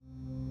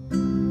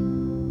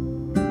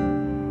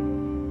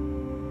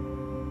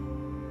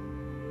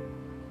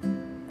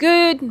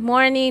Good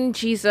morning,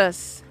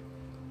 Jesus.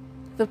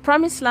 The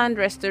Promised Land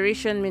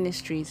Restoration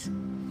Ministries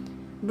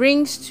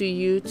brings to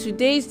you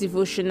today's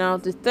devotional,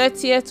 the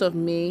 30th of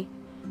May,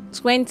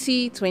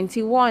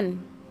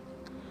 2021.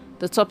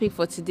 The topic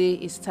for today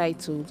is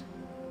titled,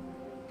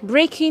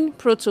 Breaking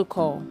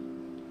Protocol,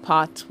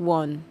 Part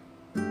 1.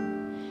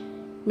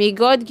 May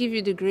God give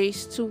you the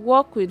grace to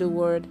walk with the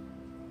Word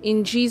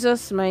in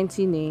Jesus'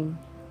 mighty name.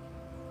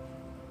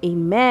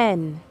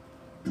 Amen.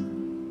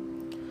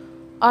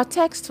 Our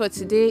text for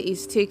today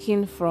is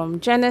taken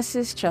from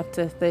Genesis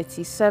chapter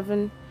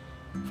 37,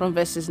 from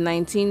verses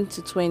 19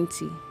 to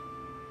 20.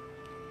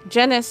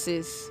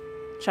 Genesis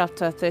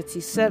chapter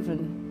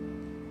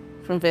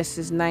 37, from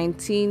verses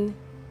 19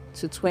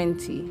 to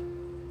 20.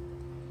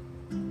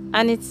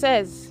 And it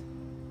says,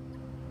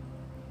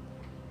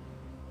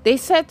 they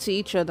said to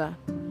each other,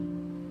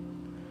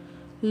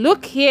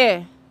 "Look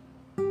here.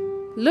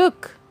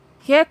 Look,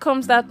 here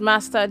comes that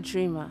master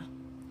dreamer.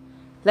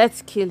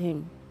 Let's kill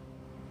him.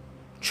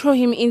 Throw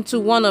him into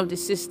one of the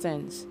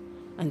cisterns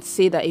and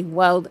say that a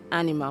wild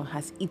animal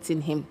has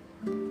eaten him.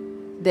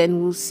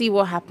 Then we'll see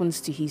what happens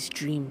to his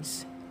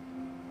dreams."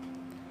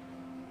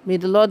 May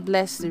the Lord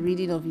bless the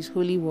reading of his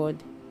holy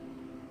word.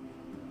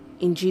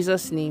 In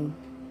Jesus' name,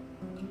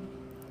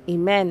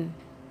 amen.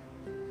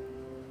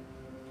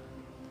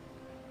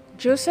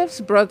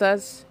 Joseph's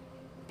brothers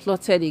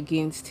plotted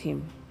against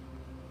him.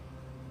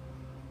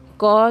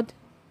 God,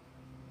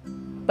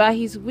 by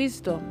his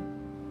wisdom,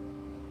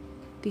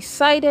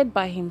 decided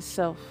by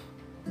himself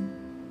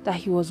that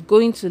he was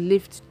going to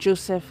lift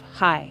Joseph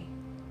high.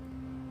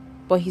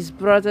 But his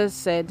brothers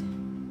said,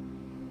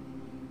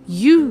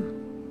 "You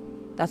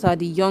that are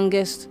the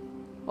youngest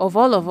of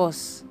all of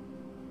us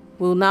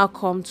will now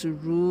come to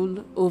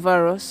rule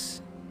over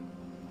us.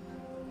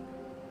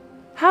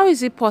 How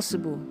is it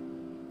possible?"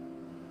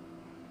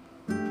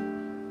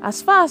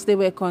 As far as they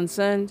were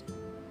concerned,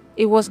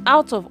 it was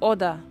out of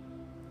order.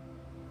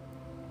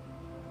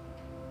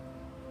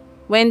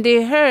 When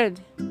they heard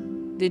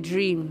the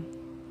dream,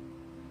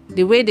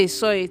 the way they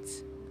saw it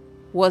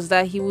was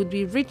that he would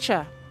be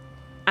richer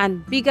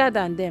and bigger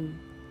than them.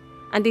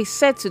 And they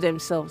said to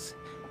themselves,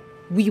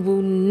 "We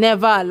will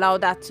never allow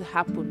that to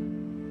happen."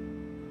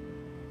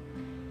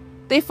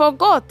 They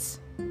forgot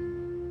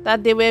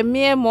that they were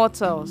mere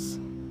mortals.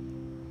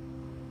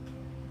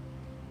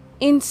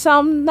 In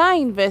Psalm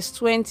 9 verse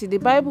 20, the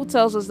Bible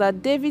tells us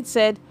that David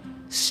said,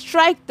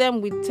 "Strike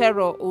them with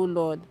terror, O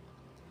Lord.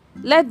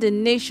 Let the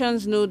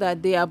nations know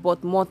that they are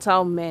but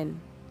mortal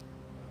men."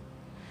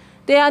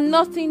 They are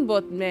nothing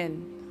but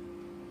men.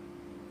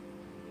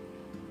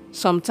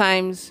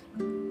 Sometimes,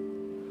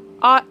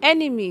 our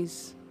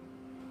enemies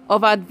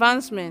of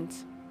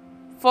advancement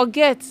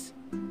forget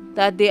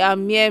that they are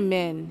mere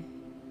men.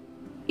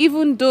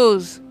 Even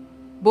those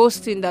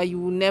boasting that you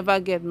will never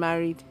get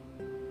married,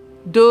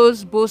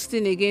 those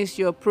boasting against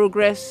your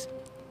progress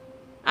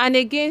and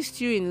against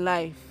you in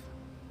life.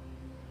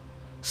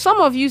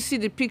 Some of you see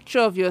the picture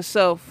of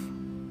yourself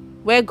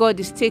where God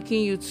is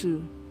taking you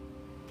to,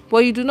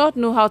 but you do not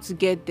know how to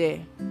get there.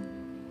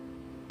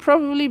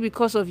 Probably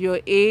because of your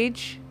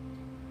age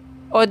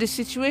or the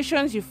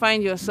situations you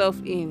find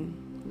yourself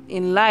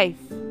in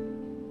life.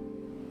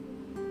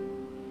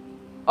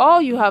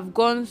 All you have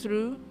gone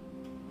through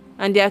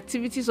and the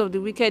activities of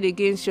the wicked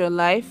against your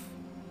life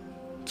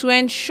to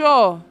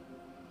ensure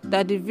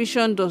that the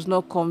vision does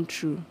not come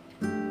true.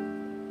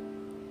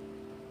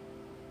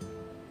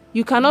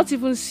 You cannot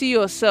even see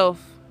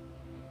yourself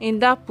in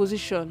that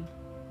position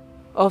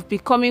of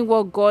becoming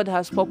what God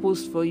has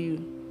purposed for you.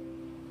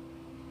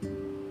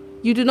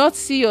 You do not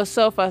see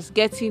yourself as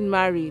getting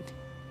married,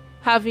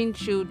 having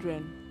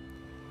children,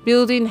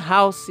 building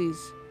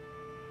houses,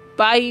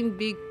 buying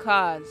big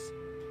cars,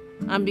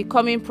 and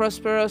becoming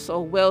prosperous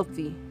or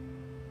wealthy.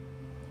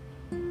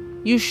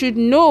 You should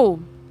know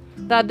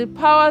that the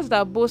powers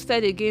that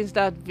boasted against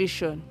that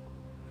vision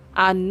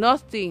are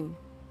nothing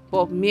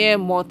but mere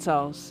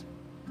mortals.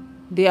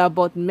 They are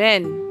but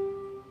men.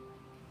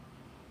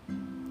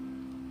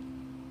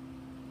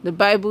 The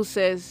Bible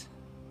says,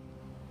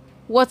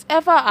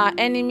 whatever our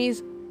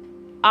enemies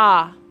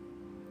are,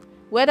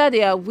 whether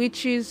they are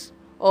witches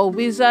or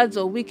wizards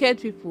or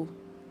wicked people,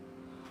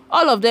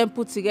 all of them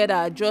put together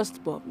are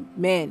just but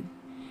men,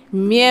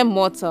 mere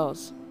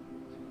mortals.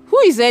 Who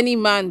is any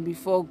man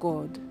before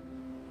God?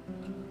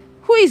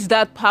 Who is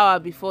that power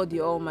before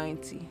the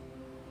Almighty?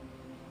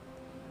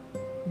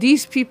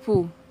 These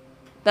people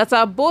that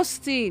are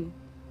boasting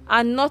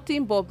are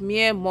nothing but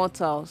mere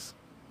mortals.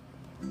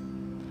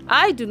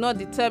 I do not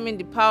determine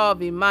the power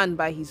of a man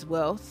by his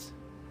wealth,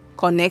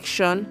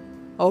 connection,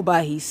 or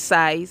by his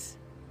size,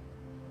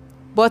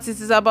 but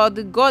it is about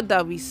the God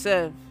that we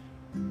serve.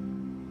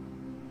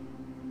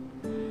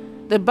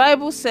 The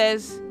Bible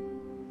says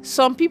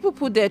some people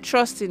put their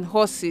trust in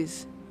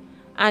horses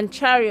and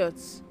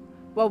chariots,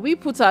 but we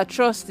put our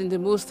trust in the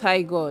Most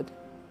High God.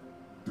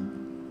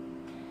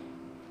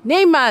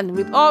 Naaman,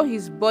 with all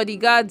his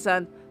bodyguards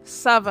and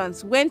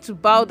servants, went to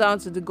bow down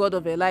to the God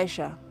of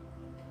Elisha.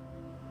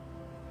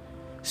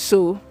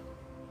 So,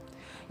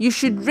 You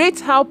should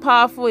rate how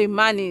powerful a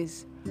man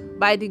is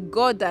by the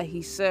God that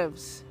he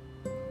serves.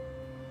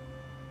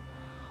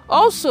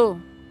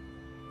 Also,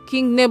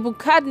 King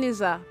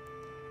Nebuchadnezzar,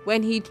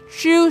 when he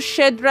threw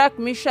Shadrach,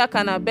 Meshach,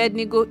 and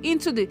Abednego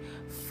into the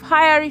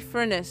fiery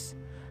furnace,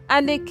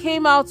 and they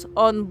came out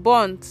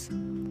unburnt,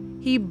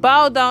 he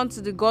bowed down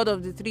to the God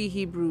of the three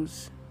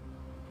Hebrews.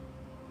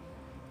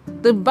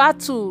 The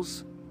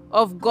battles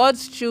of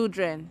God's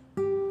children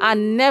are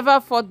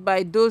never fought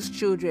by those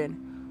children,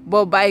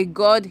 but by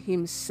God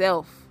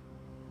himself.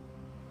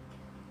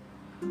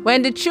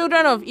 When the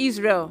children of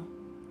Israel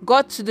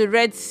got to the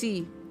Red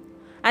Sea,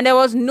 and there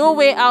was no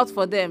way out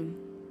for them,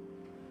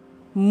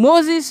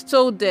 Moses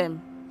told them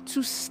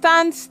to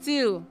stand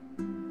still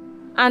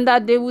and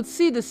that they would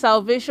see the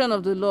salvation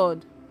of the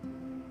Lord.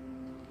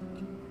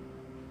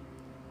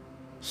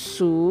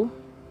 So,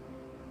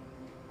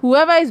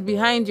 whoever is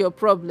behind your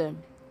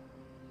problem,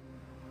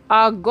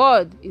 our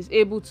God is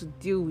able to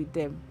deal with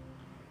them.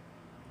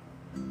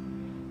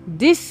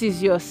 This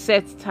is your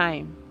set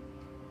time.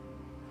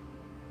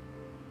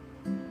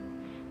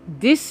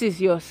 This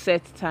is your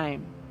set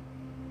time.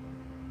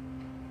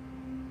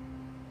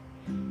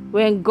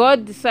 When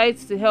God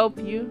decides to help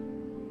you,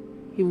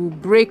 he will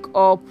break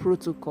all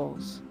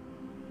protocols.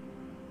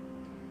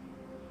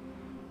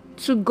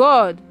 To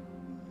God,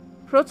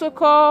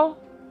 protocol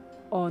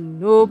or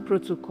no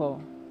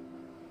protocol,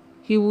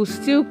 he will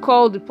still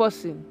call the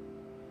person,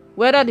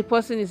 whether the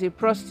person is a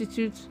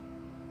prostitute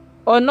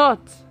or not.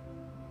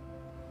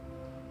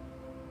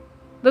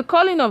 The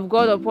calling of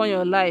God upon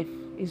your life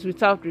is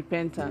without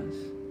repentance.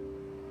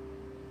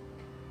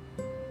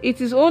 It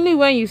is only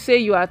when you say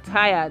you are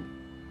tired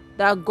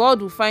that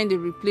God will find a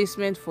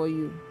replacement for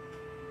you.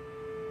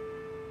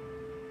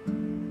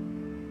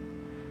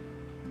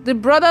 The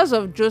brothers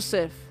of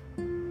Joseph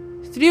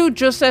threw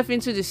Joseph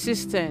into the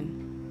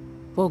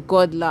cistern, but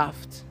God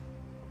laughed.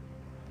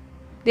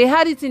 They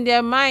had it in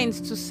their minds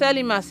to sell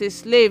him as a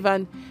slave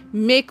and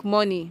make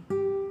money.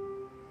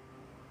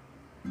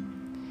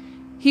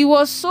 He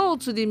was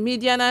sold to the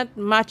Midianite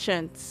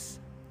merchants.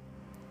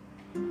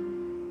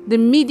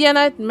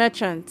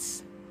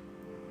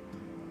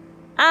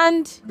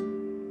 And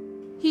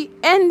he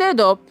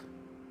ended up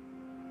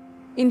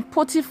in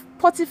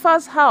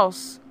Potiphar's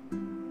house.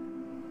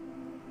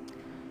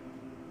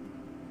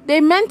 They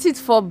meant it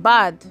for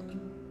bad,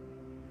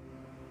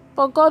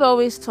 but God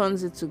always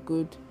turns it to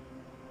good.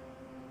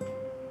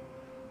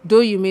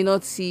 Though you may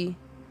not see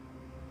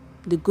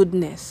the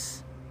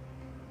goodness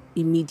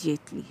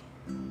immediately.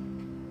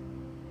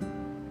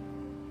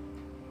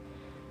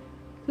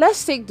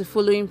 Let's take the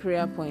following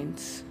prayer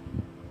points.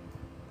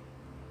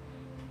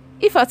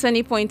 If at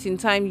any point in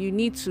time you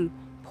need to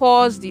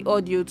pause the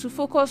audio to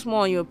focus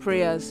more on your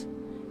prayers,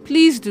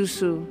 please do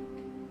so.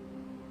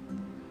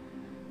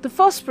 The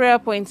first prayer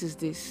point is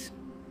this: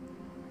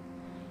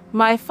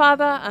 My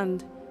Father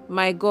and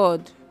my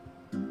God,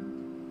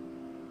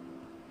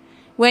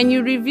 when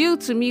you reveal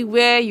to me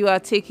where you are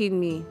taking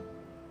me,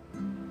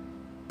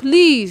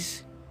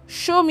 please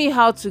show me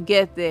how to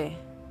get there.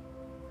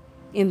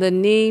 In the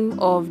name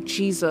of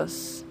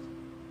Jesus.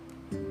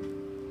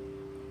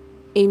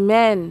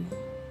 Amen.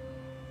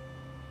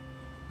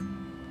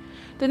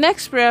 The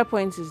next prayer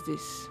point is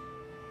this: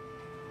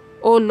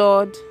 O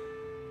Lord,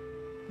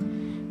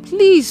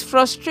 please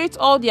frustrate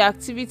all the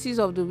activities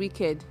of the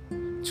wicked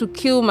to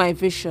kill my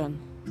vision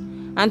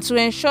and to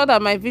ensure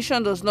that my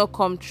vision does not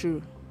come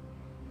true.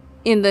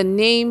 In the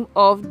name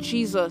of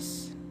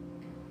Jesus.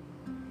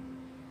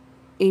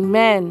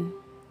 Amen.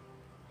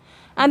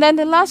 And then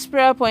the last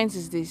prayer point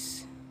is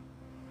this: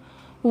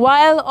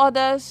 While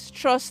others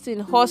trust in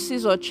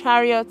horses or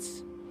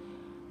chariots,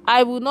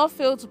 I will not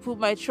fail to put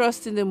my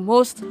trust in the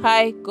Most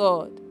High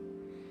God.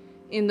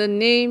 In the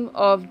name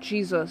of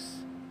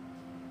Jesus.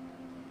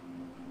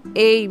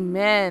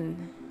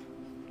 Amen.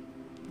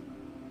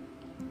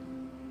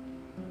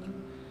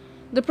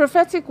 The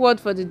prophetic word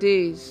for the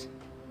day is: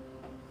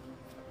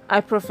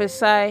 I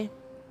prophesy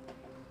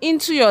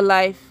into your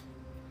life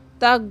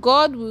that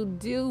God will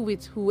deal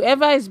with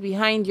whoever is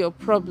behind your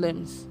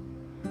problems,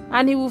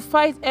 and he will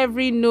fight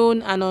every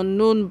known and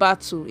unknown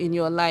battle in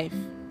your life.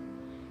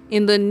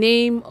 In the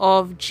name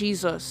of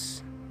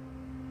Jesus.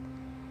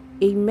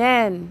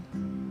 Amen.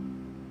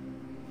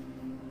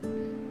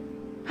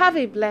 Have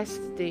a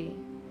blessed day.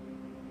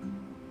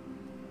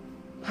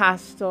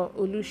 Pastor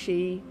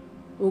Oluseyi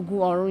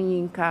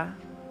Ogunorunyinka.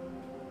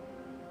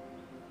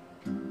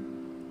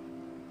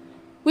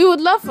 We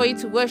would love for you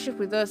to worship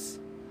with us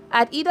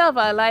at either of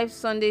our live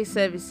Sunday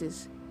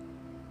services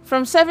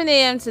from 7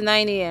 a.m. to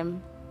 9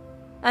 a.m.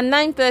 and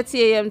 9:30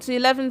 a.m. to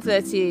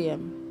 11:30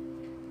 a.m.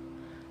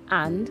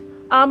 and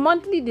our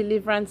monthly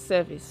deliverance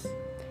service,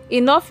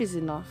 Enough is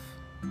Enough,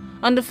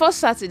 on the first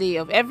Saturday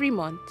of every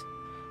month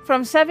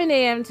from 7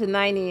 a.m. to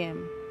 9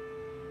 a.m.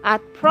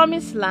 at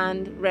Promised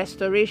Land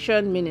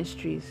Restoration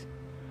Ministries,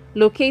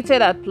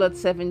 located at Plot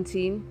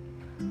 17,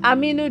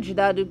 Aminu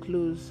Jidadu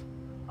Close,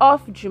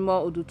 off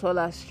Jimo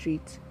Odutola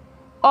Street,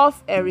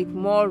 off Eric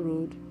Moore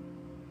Road,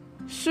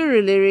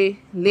 Surulere,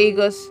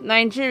 Lagos,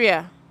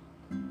 Nigeria.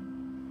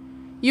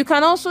 You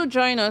can also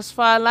join us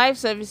for our live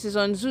services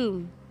on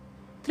Zoom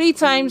 3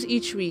 times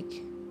each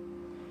week.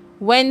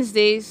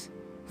 Wednesdays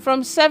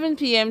from 7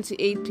 p.m.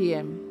 to 8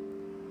 p.m.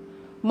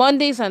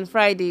 Mondays and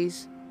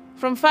Fridays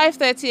from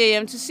 5:30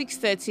 a.m. to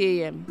 6:30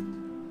 a.m.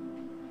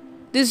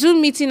 The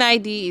Zoom meeting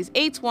ID is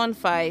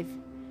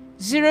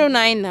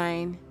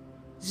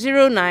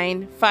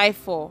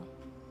 815-099-0954.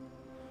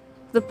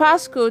 The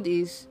passcode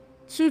is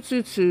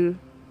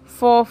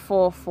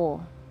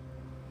 222444.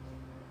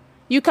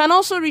 You can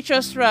also reach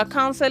us through our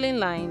counseling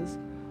lines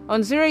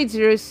on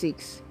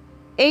 0806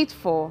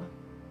 84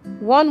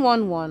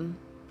 111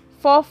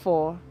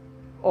 44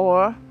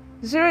 or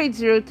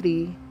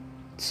 0803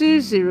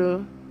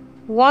 20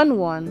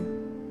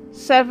 11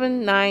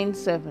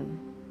 797,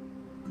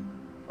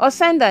 or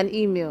send an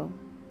email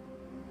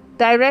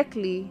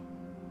directly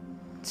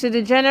to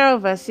the General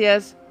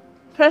Overseer's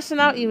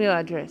personal email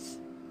address,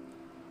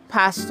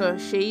 Pastor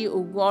Sheyi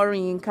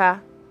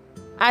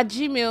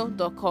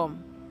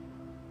Ogworiyinka@gmail.com.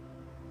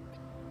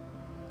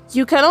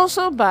 You can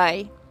also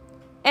buy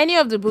any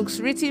of the books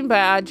written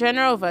by our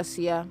General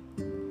Overseer,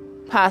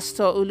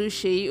 Pastor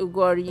Oluseyi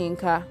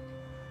Ogworiyinka,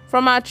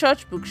 from our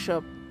church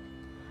bookshop,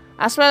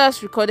 as well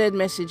as recorded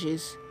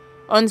messages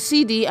on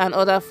CD and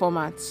other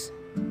formats.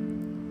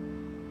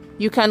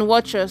 You can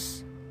watch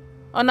us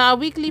on our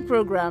weekly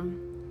program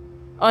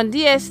on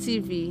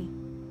DSTV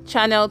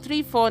channel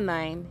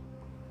 349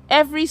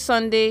 every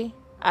Sunday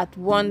at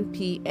 1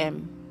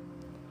 p.m.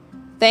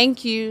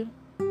 Thank you